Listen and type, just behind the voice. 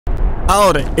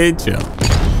Oh, the intro.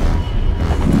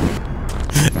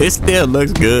 It still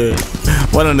looks good.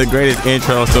 One of the greatest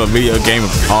intros to a video game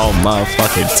of all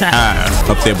motherfucking time.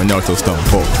 Up there with Naruto Stone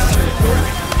 4.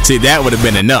 See, that would have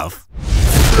been enough.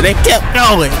 But they kept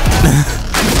going.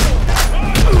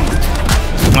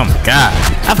 Oh my god.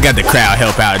 I forgot the crowd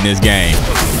help out in this game.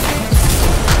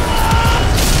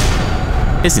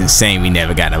 It's insane we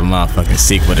never got a motherfucking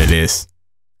sequel to this.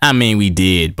 I mean, we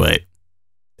did, but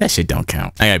that shit don't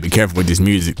count. I gotta be careful with this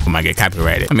music. I might get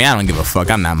copyrighted. I mean, I don't give a fuck.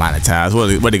 I'm not monetized.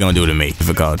 What are they gonna do to me?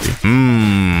 Difficulty.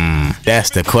 That's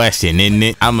the question, isn't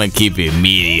it? I'm gonna keep it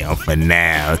medium for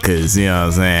now, cause you know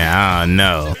what I'm saying? I don't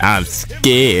know. I'm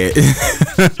scared.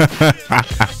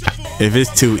 If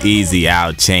it's too easy,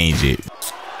 I'll change it.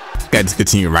 Gotta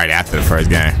discontinue right after the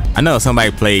first game. I know if somebody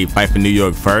played Fight for New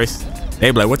York first, they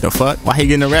be like, what the fuck? Why he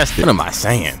getting arrested? What am I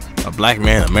saying? A black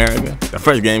man in America? The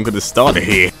first game could have started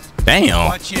here. Damn.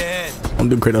 Watch your head. Don't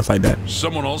do Kratos like that.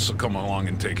 Someone else will come along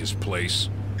and take his place.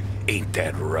 Ain't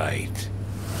that right?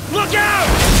 Look out!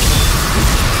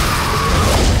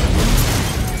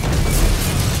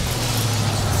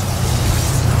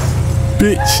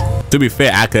 Bitch. To be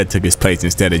fair, I could have took his place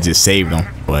instead of just saved him,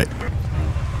 but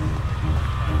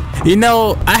you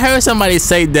know, I heard somebody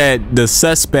say that the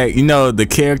suspect, you know, the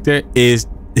character is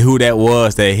who that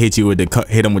was that hit you with the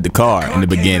hit him with the car in the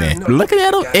beginning. Looking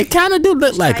at him, it kind of do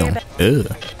look like him. Ugh.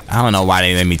 I don't know why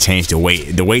they let me change the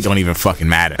weight. The weight don't even fucking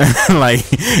matter.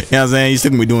 Like, you know what I'm saying? You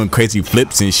still gonna be doing crazy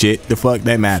flips and shit. The fuck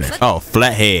that matter? Oh,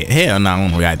 flat head. Hell no, I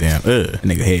don't know goddamn. That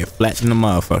nigga head flat in the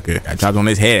motherfucker. I dropped on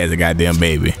his head as a goddamn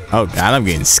baby. Oh god, I'm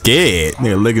getting scared.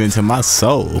 Nigga looking into my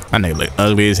soul. My nigga look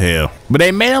ugly as hell. But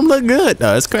they made him look good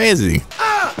though. It's crazy.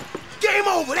 Game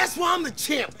over. That's why I'm the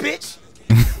champ, bitch.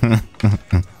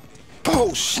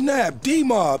 Oh snap,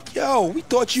 D-Mob. Yo, we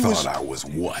thought you Thought I was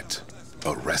what?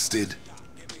 Arrested?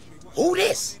 Who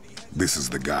this? This is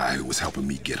the guy who was helping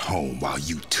me get home while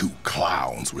you two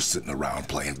clowns were sitting around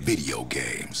playing video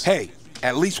games. Hey,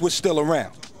 at least we're still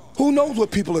around. Who knows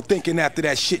what people are thinking after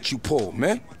that shit you pulled,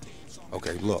 man?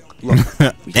 Okay, look.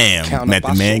 Damn,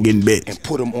 Method Man getting bit. And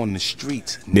put him on the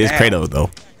streets. There's Kratos though.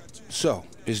 So,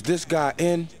 is this guy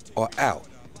in or out?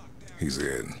 He's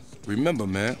in. Remember,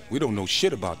 man, we don't know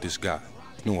shit about this guy.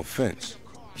 No offense.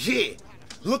 Yeah,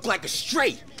 look like a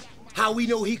straight. How we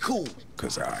know he cool?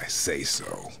 'Cause I say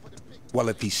so. Well,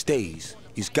 if he stays,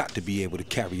 he's got to be able to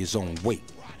carry his own weight.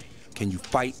 Can you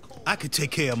fight? I could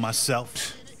take care of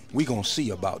myself. We gonna see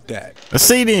about that. Let's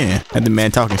see then. That the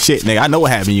man talking shit, nigga. I know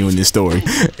what happened to you in this story.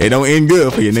 It don't end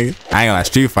good for you, nigga. I ain't gonna lie,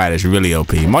 Street Fighter is really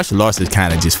OP. Martial arts is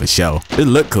kind of just for show. It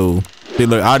look cool. It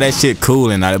look all that shit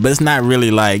cool and all that, but it's not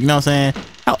really like, you know what I'm saying?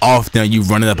 How often are you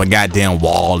running up a goddamn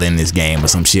wall in this game or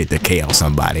some shit to KO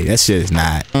somebody? That shit is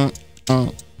not.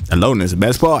 The loading is the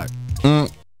best part. Okay,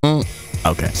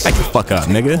 back the fuck up,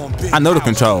 nigga. I know the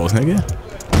controls, nigga.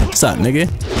 What's up, nigga?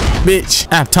 Bitch,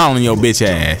 I'm taunting your bitch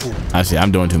ass. Oh shit,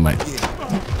 I'm doing too much.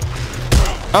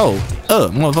 Oh,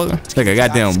 motherfucker. It's like a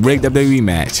goddamn rigged WWE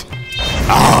match.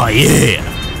 Oh yeah.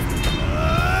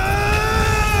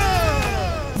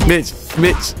 Bitch,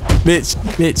 bitch, bitch,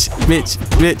 bitch, bitch,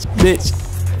 bitch, bitch.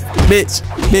 Bitch,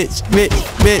 bitch, bitch,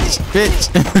 bitch, bitch.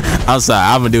 I'm sorry,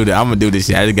 I'm gonna do this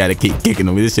shit. I just gotta keep kicking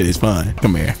them. This shit is fun.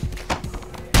 Come here.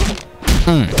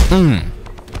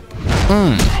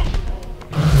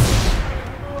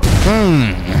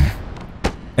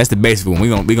 That's the basic one.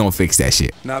 We gonna fix that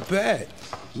shit. Not bad.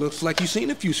 Looks like you seen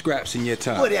a few scraps in your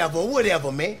time.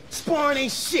 Whatever, man. Sparring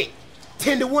ain't shit.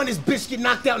 10 to 1 this bitch get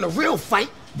knocked out in a real fight.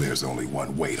 There's only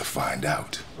one way to find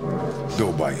out.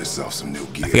 Go buy yourself some new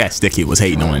gear. I forgot Sticky was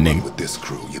hating on a nigga. With this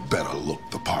crew, you better look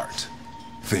the part.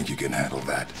 Think you can handle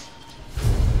that?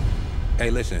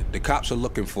 Hey, listen, the cops are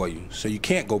looking for you, so you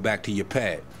can't go back to your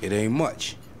pad. It ain't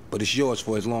much, but it's yours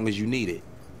for as long as you need it.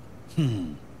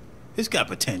 It's got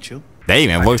potential. They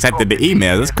even voice acted the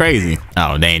emails. That's crazy.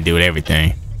 Oh, they ain't do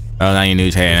everything. Oh, now you new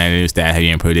hair, now you new style, have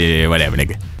you input it, whatever,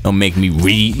 nigga. Don't make me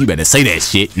read. You better say that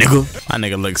shit, nigga. My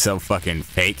nigga looks so fucking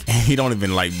fake. He don't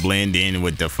even like blend in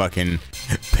with the fucking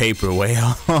paper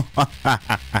whale.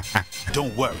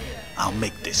 Don't worry, I'll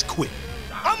make this quick.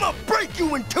 I'ma break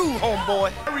you in two,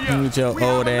 homeboy. With your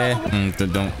old ass.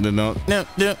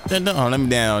 Oh, let me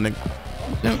down, nigga.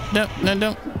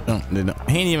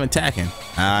 He ain't even attacking.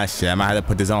 Ah, shit. I might have to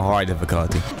put this on hard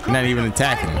difficulty. He's not even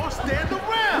attacking.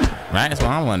 Right? That's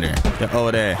what I'm wondering. The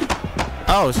old ass.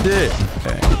 Oh, shit.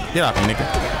 Get off me, nigga.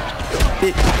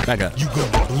 Bitch. Back up. You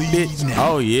gonna bleed now.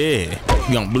 Oh, yeah.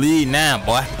 You gonna bleed now,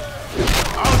 boy.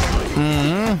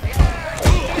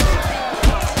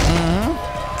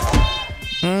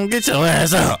 Get your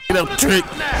ass up. Get up, trick.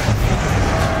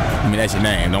 I mean, that's your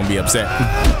name. Don't be upset.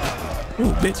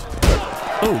 Ooh, bitch.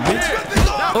 Oh, bitch.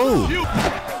 Oh.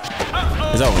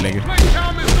 It's over, nigga.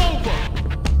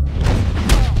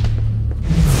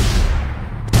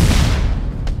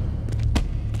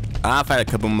 I've had a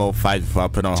couple more fights before I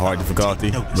put on hard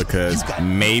difficulty because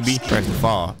maybe press the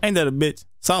fall. Ain't that a bitch?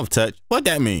 Soft touch. What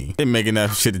that mean? They making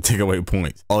enough shit to take away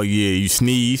points. Oh yeah, you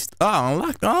sneezed. Oh,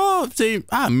 unlocked. Oh, see,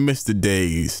 I miss the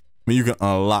days when you can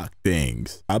unlock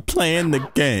things. I play in the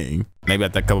game. Maybe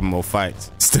after a couple more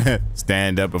fights.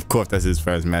 Stand up. Of course, that's his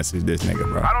first message. This nigga,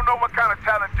 bro. I don't know what kind of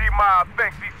talent D-Miles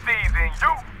thinks he sees in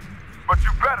you, but you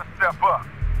better step up.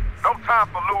 No time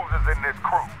for losers in this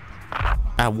crew.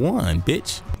 I won,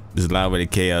 bitch. This is live with the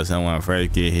chaos. I want to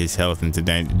first get his health into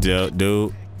danger.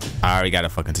 Dude, I already got a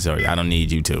fucking tutorial. I don't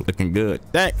need you to. Looking good.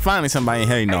 That finally somebody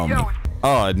hating on me.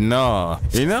 Oh no.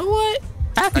 You know what?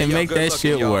 I can make that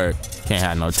shit work. Can't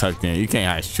have no tucked in. You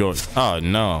can't have shorts. Oh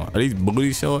no. Are these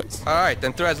booty shorts? Alright,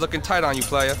 them threads looking tight on you,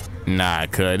 player. Nah,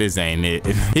 cuz this ain't it.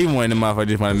 Even when the motherfucker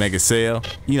just want to make a sale,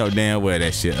 you know damn well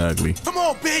that shit ugly. Come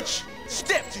on, bitch.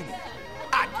 Step to me.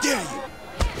 I dare you.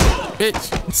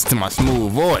 Bitch, it's to my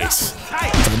smooth voice.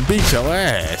 To beat your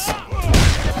ass.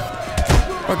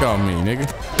 Fuck on me, nigga.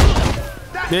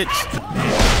 Bitch.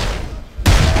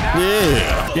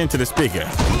 Yeah. Get into the speaker.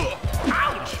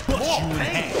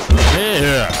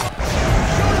 Yeah.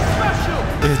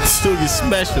 It's still get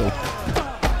special.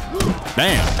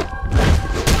 Damn.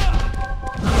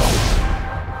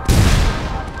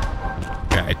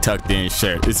 Got a tucked in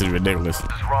shirt. This is ridiculous. If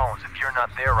you're not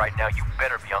there right now, you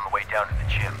better be on the way down to the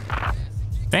gym.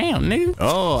 Damn, nigga.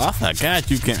 Oh, I forgot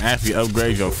you can actually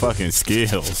upgrade your fucking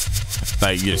skills.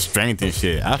 Like your strength and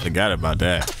shit. I forgot about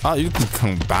that. Oh, you can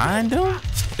combine them?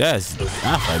 I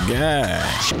forgot.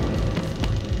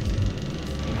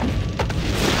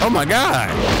 Oh my God.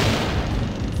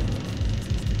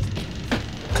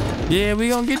 Yeah, we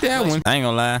gonna get that one. I ain't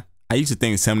gonna lie. I used to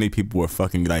think so many people were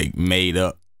fucking like made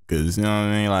up. Cause you know what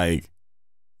I mean? Like,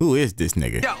 who is this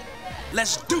nigga? Yo,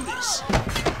 let's do this.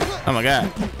 Oh my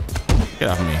God. Get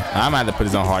off me. I'm gonna have to put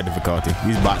this on hard difficulty.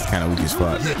 These bots kind of weak as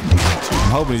fuck. I'm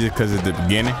hoping it's just because it's the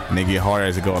beginning and they get harder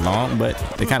as it go along, but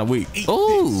they're kind of weak.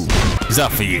 Ooh, it's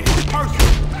up for you.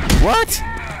 What?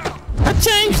 I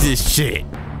changed this shit.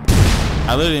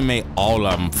 I literally made all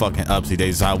of them fucking upsy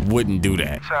days, so I wouldn't do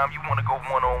that. Time you want to go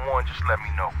one-on-one, just let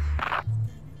me know.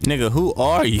 Nigga, who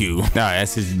are you? Nah,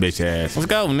 that's his bitch ass. Let's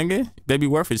go, nigga. They be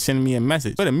worth it sending me a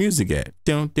message. Where the music at?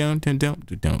 Let's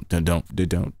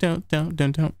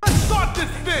start this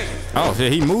thing. Oh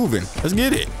shit, he moving. Let's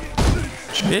get it.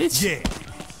 Bitch. Yeah,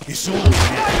 it's on.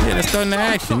 Yeah, let's start in the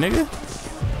action, nigga.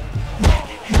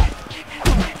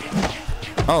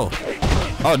 Oh.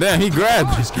 Oh damn, he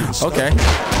grabbed it. Okay.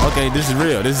 Okay, this is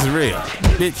real. This is real.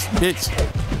 Bitch, bitch.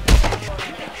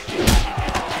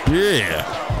 Yeah.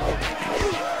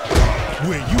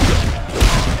 Where you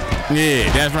go?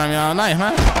 Yeah, dance around me all night,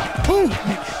 huh? Woo.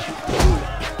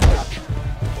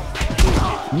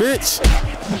 Bitch.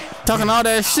 Talking all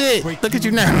that shit. Look at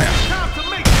you now.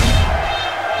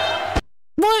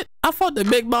 What? I fought the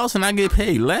big boss and I get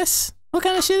paid less? What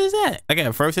kind of shit is that? I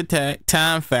got first attack,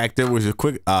 time factor, which is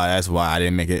quick. Oh, that's why I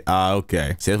didn't make it. Oh,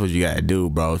 okay. See, that's what you gotta do,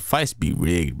 bro. Fights be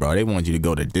rigged, bro. They want you to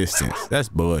go the distance. That's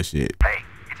bullshit. Hey,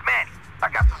 it's Manny. I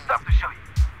got some stuff to show you.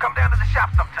 Come down to the shop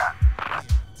sometime.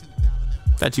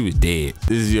 Thought you was dead.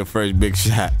 This is your first big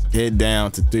shot. Head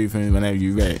down to 3 frames whenever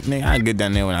you ready. Nigga, I get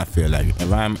down there when I feel like it.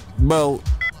 If I'm, bro,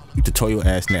 you tutorial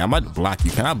ass nigga. I'm about to block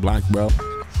you. Can I block, bro?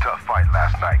 Tough fight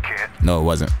last night, kid. No, it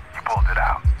wasn't. You pulled it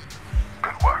out.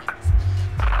 Good work.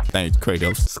 Thanks,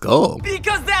 Kratos. Skull.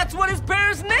 Because that's what his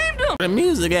parents named him. Where the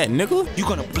music at, nigga? You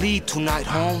gonna bleed tonight,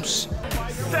 Holmes?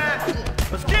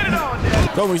 Let's get it on, then.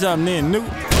 Throw me something in, nigga.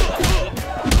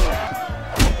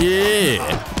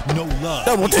 Yeah. No love.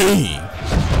 Double team.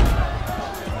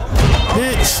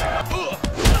 Bitch.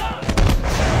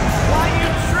 Why you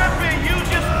tripping? You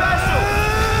just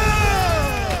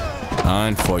special.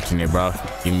 Unfortunate, bro.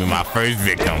 Give me my first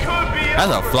victim. That's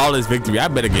a flawless victory. I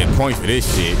better get points for this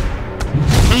shit.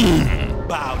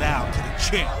 Bow down to the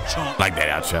champ, chump. Like that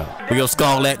outro. We go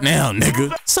skull that now,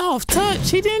 nigga. Soft touch.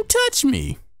 He didn't touch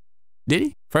me. Did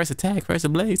he? First attack, first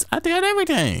ablaze. I got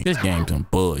everything. This game's some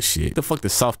bullshit. What the fuck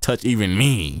does soft touch even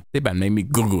mean? They about to make me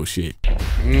Google shit.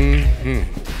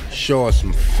 Sure,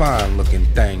 some fine looking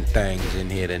things in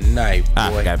here tonight, boy.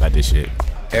 I forgot about this shit.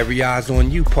 Every eye's on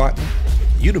you, partner.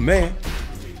 You the man.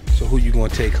 So who you gonna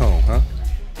take home, huh?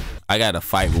 I gotta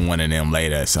fight with one of them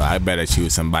later, so I better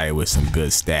choose somebody with some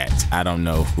good stats. I don't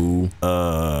know who.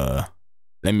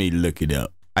 Let me look it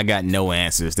up. I got no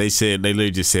answers. They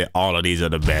literally just said all of these are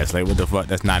the best. Like, what the fuck?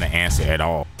 That's not an answer at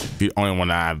all. The only one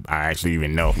I actually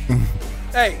even know.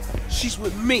 Hey, she's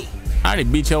with me. I already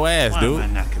beat your ass, dude. Why am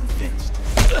I not convinced?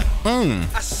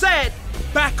 I said,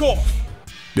 back off.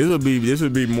 This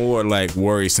would be more like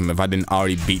worrisome if I didn't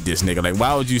already beat this nigga. Like,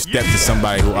 why would you step to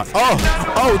somebody who?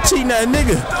 Oh, cheating that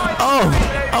nigga.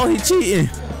 Oh, he cheating.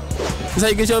 That's how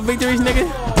you get your victories, nigga.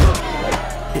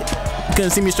 You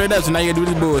couldn't see me straight up, so now you gotta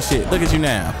do this bullshit. Look at you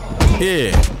now.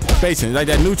 Yeah, facing like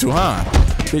that neutral, huh?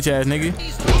 Bitch ass nigga.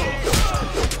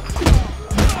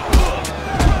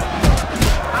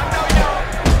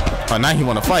 Oh, now he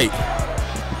wanna fight.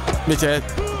 Bitch ass.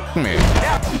 Come here.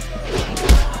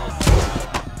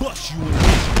 Bust you in.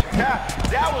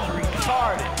 That was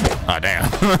retarded. Oh, damn.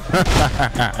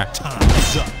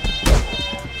 Time's up.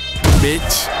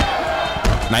 Bitch.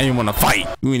 Now you wanna fight.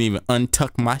 You ain't even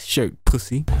untuck my shirt,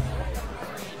 pussy.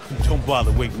 Don't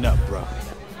bother waking up, bro.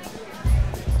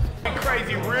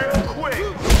 Crazy real quick.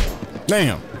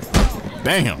 Damn.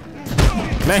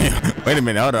 Wait a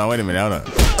minute, hold on.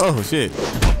 Oh, shit.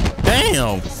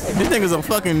 Damn. This nigga's a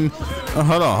fucking...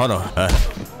 hold on.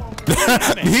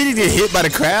 Did he just get hit by the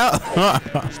crowd?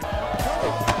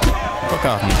 Fuck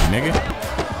off me, nigga.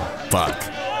 Fuck.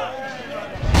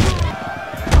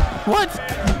 What?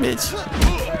 Bitch.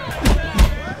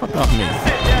 Fuck off me.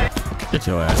 Get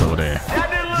your ass over there.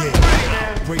 Yeah,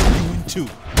 break you in two.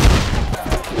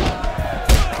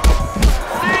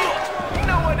 You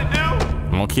know what to do.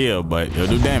 I'm gonna kill, but it'll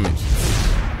do damage.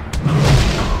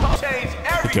 Change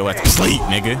Put your ass to sleep,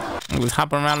 nigga. I was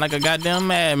hopping around like a goddamn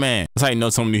madman. That's how you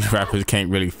know some of these rappers can't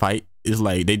really fight. It's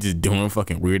like they just doing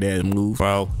fucking weird ass moves.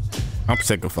 Bro, I'm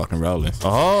sick of fucking rolling.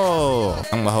 Oh,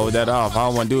 I'm gonna hold that off.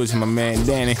 All I wanna do is my man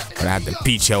Danny, but I have to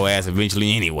beat your ass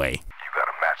eventually anyway. You got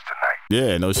a match tonight.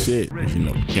 Yeah, no shit. You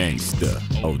know, gangsta.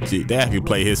 Oh, gee, they have you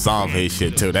play his song for his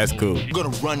shit too. That's cool. I'm gonna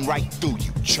run right through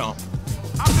you, chump.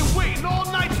 I've been waiting all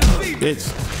night to see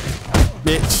this.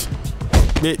 Bitch.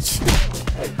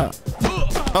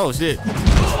 Oh shit.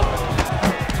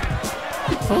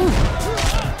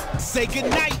 Say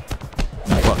goodnight.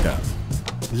 Fuck up.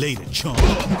 Later, chump.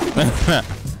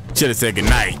 Should've said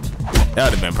goodnight. That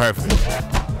would've been perfect.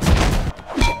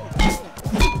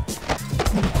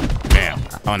 Damn,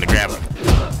 I wanted to grab him.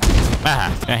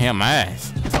 Ah, he on my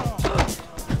ass.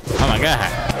 Oh my god.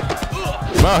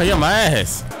 Bro, he on my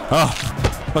ass. Oh,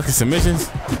 fucking submissions.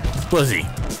 Pussy.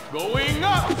 Going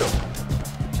up.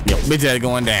 Yo, bitch ass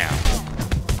going down.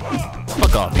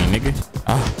 Fuck off me, nigga.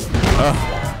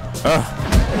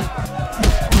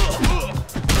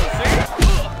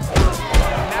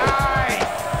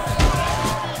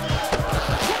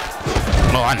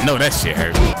 Oh, I know that shit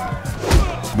hurt.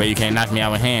 But you can't knock me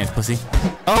out with hands, pussy.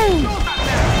 Oh,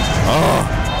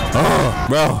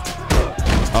 bro.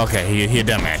 Okay, he a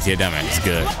dumbass.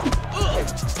 Good.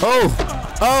 Oh.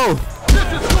 This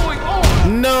is going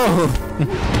on. No.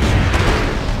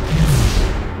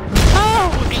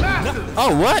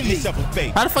 Oh, what?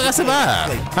 How the fuck I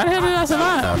survived? How the hell did I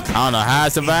survive? I don't know how I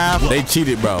survived. They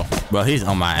cheated, bro. Bro, he's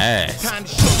on my ass.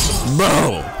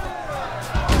 Bro.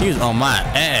 He's on my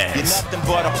ass. You're nothing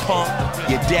but a punk.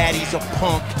 Your daddy's a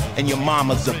punk, and your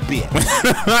mama's a bitch.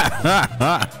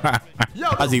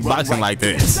 How's he boxing like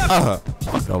this?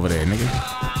 Fuck over there, nigga.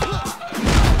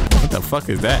 What the fuck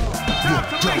is that?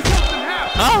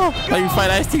 Oh, how you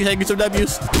fight Ice-T? How you get some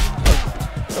W's?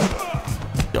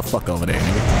 Yo, fuck over there,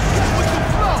 nigga.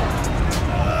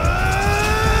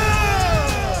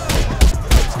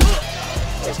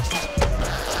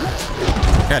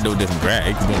 Gotta do a different grab.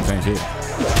 He can do the same shit.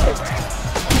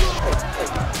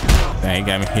 Dang, he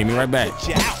got me. Hit me right back.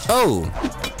 Oh.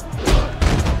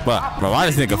 But, bro, why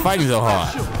this nigga fighting so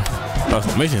hard? Bro,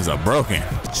 submissions are broken.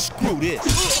 Screw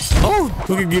this. Oh,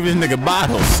 who can give this nigga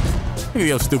bottles? Look at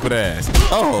your stupid ass.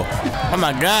 Oh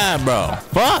my god, bro.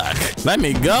 Fuck. Let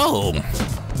me go.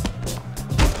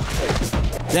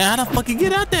 Damn, how the fuck you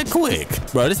get out that quick?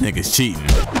 Bro, this nigga's cheating.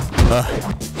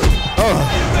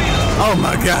 Oh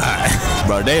my god.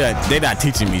 Bro, they not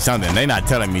teaching me something. They not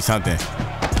telling me something.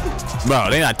 Bro,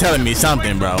 they not telling me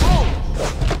something, bro.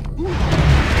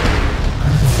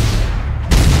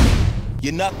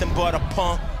 You're nothing but a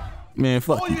punk. Man,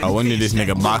 fuck you. Oh, when did this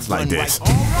nigga box like this?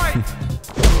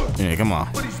 Yeah, come on.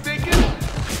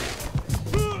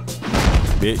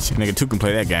 Bitch, nigga 2 can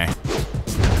play that game.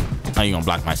 How you gonna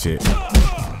block my shit?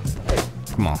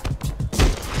 Come on.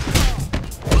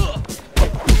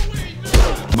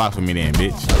 Box with me then,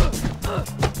 bitch.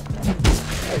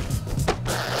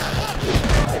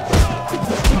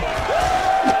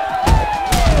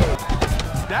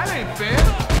 That ain't fair.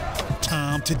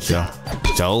 Time to jump.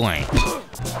 Joe ain't.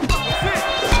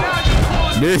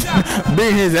 Bitch,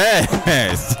 beat his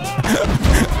ass.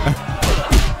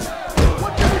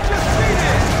 What did we just see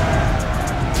there?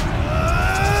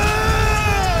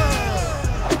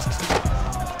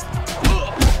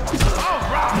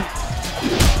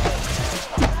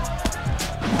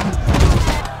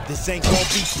 This ain't gonna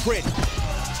be pretty.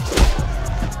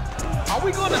 Are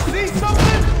we gonna see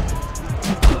something?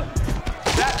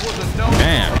 That was a no.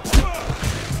 Damn.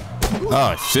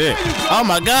 Oh shit. Oh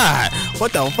my god.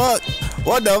 What the fuck?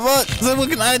 What the fuck? So what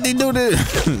can I do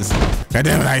this? God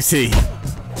damn it, I see.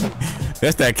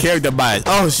 That's that character bias.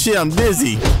 Oh shit, I'm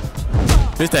dizzy.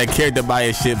 This that character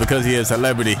bias shit because he is a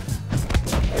celebrity.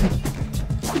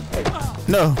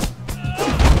 No.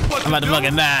 I'm about to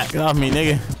fucking die. Get off me,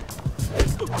 nigga.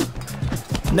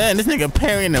 Man, this nigga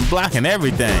parrying and blocking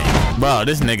everything. Bro,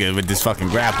 this nigga with this fucking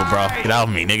grapple, bro. Get off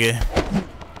me, nigga.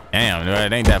 Damn, bro,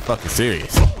 it ain't that fucking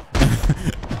serious.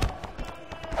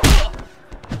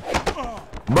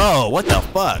 Bro, what the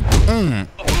fuck?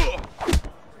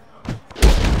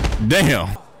 Damn.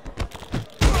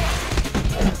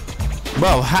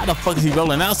 Bro, how the fuck is he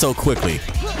rolling out so quickly?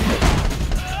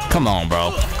 Come on,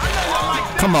 bro.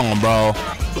 Come on, bro.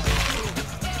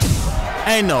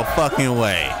 Ain't no fucking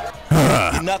way.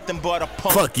 Nothing but a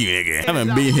punk. Fuck you, nigga. I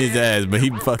haven't beat his ass, but he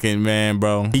fucking, man,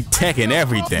 bro. He teching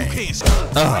everything.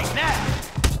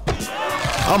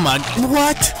 Oh my,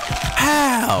 what?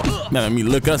 How? Now let me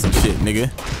look up some shit,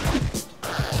 nigga.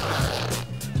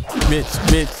 Bitch,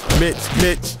 bitch, bitch,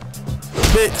 bitch,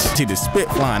 bitch. See the spit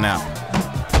flying out.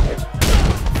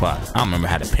 Fuck, I don't remember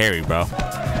how to parry, bro.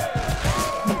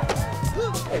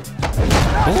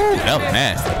 Ooh, that was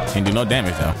nasty. Can't do no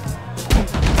damage though.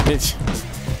 Bitch.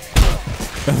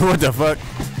 What the fuck?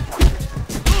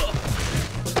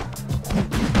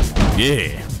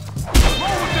 Yeah.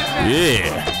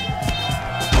 Yeah.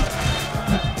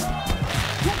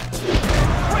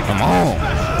 Come on.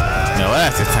 No,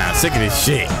 that's the time. Sick of this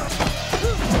shit.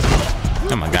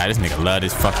 Oh my god, this nigga love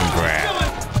this fucking grab.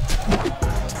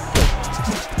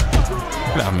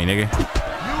 Get off me, nigga. Use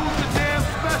the damn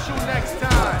special next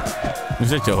time.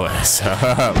 Shut your ass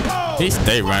up. He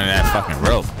stay running that fucking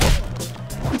rope.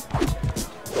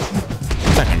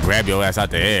 I can grab your ass out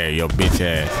the air, yo bitch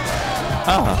ass.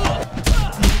 Oh.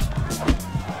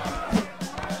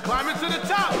 Climbing to the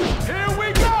top. Here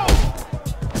we go.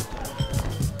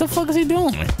 What the fuck is he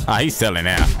doing? Ah, he's selling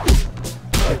out.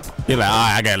 He's like,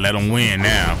 alright, I gotta let him win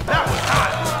now. That was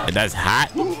hot. That's hot?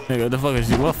 Nigga, what the fuck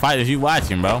is you? What fight is you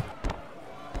watching, bro?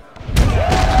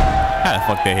 How the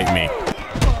fuck that hit me?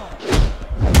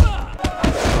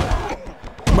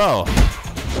 Bro.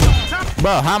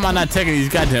 Bro, how am I not taking these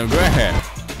goddamn grabs?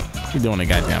 He doing the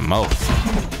goddamn most.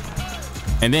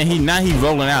 And then now he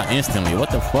rolling out instantly.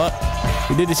 What the fuck?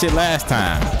 He did this shit last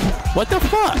time. What the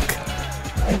fuck?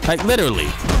 Like literally.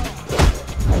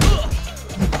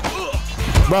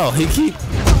 Bro,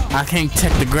 I can't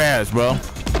tech the grabs, bro.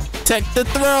 Tech the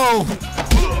throw.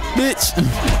 Bitch.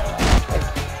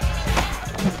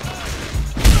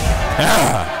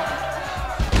 Ah.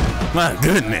 My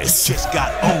goodness. Just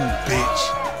got owned,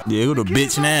 bitch. Yeah, who the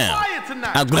bitch now?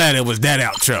 I'm glad it was that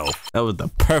outro. That was the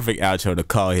perfect outro to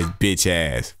call his bitch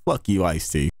ass. Fuck you,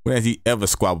 Ice-T. When has he ever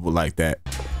squabbled like that?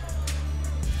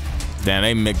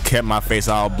 Damn, they kept my face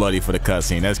all bloody for the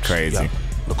cutscene. That's crazy. Yo,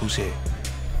 look who's here.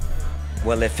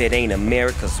 Well, if it ain't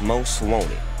America's Most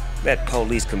Wanted, that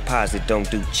police composite don't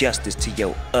do justice to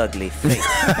your ugly face.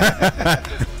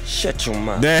 Shut your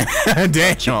mouth. Damn.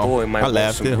 Your boy might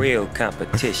want some real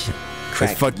competition.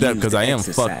 It's fucked up because I am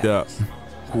fucked up.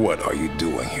 What are you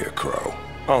doing here, Crow?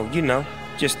 Oh, you know,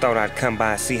 just thought I'd come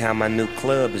by and see how my new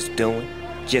club is doing.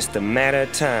 Just a matter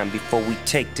of time before we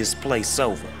take this place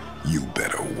over. You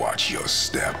better watch your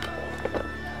step.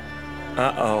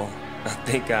 Uh-oh, I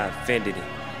think I offended him.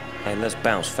 Hey, let's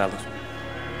bounce, fellas.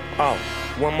 Oh,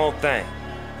 one more thing.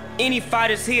 Any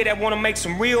fighters here that want to make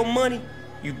some real money,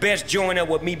 you best join up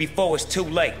with me before it's too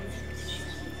late.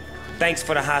 Thanks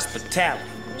for the hospitality.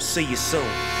 See you soon.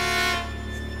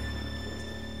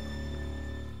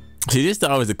 See, this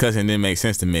always the cutscene didn't make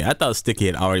sense to me. I thought Sticky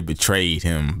had already betrayed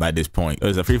him by this point. It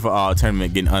was a free-for-all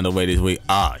tournament getting underway this week.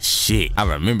 Oh, shit. I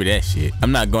remember that shit.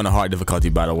 I'm not going to hard difficulty,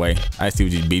 by the way. I see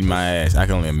was just beating my ass. I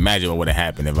can only imagine what would have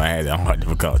happened if I had that hard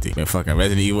difficulty. Been fucking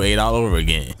Resident Evil 8 all over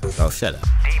again. Oh, shut up.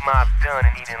 D-Mob's done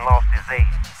and he done lost his age.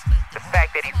 The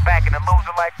fact that he's backing a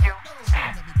loser like you,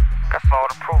 that's all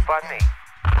the proof I need.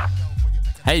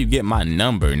 How you get my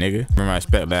number, nigga? Remember I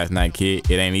spent last night, kid?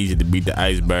 It ain't easy to beat the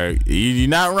iceberg. You're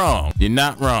not wrong. You're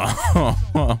not wrong.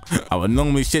 I would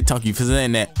normally shit talk you for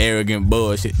saying that arrogant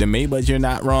bullshit to me, but you're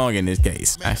not wrong in this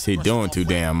case. Actually doing too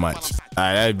damn much.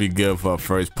 Alright, that'd be good for a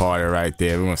first party right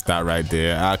there. We're gonna stop right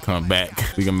there. I'll come back.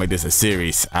 We're gonna make this a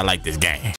series. I like this game.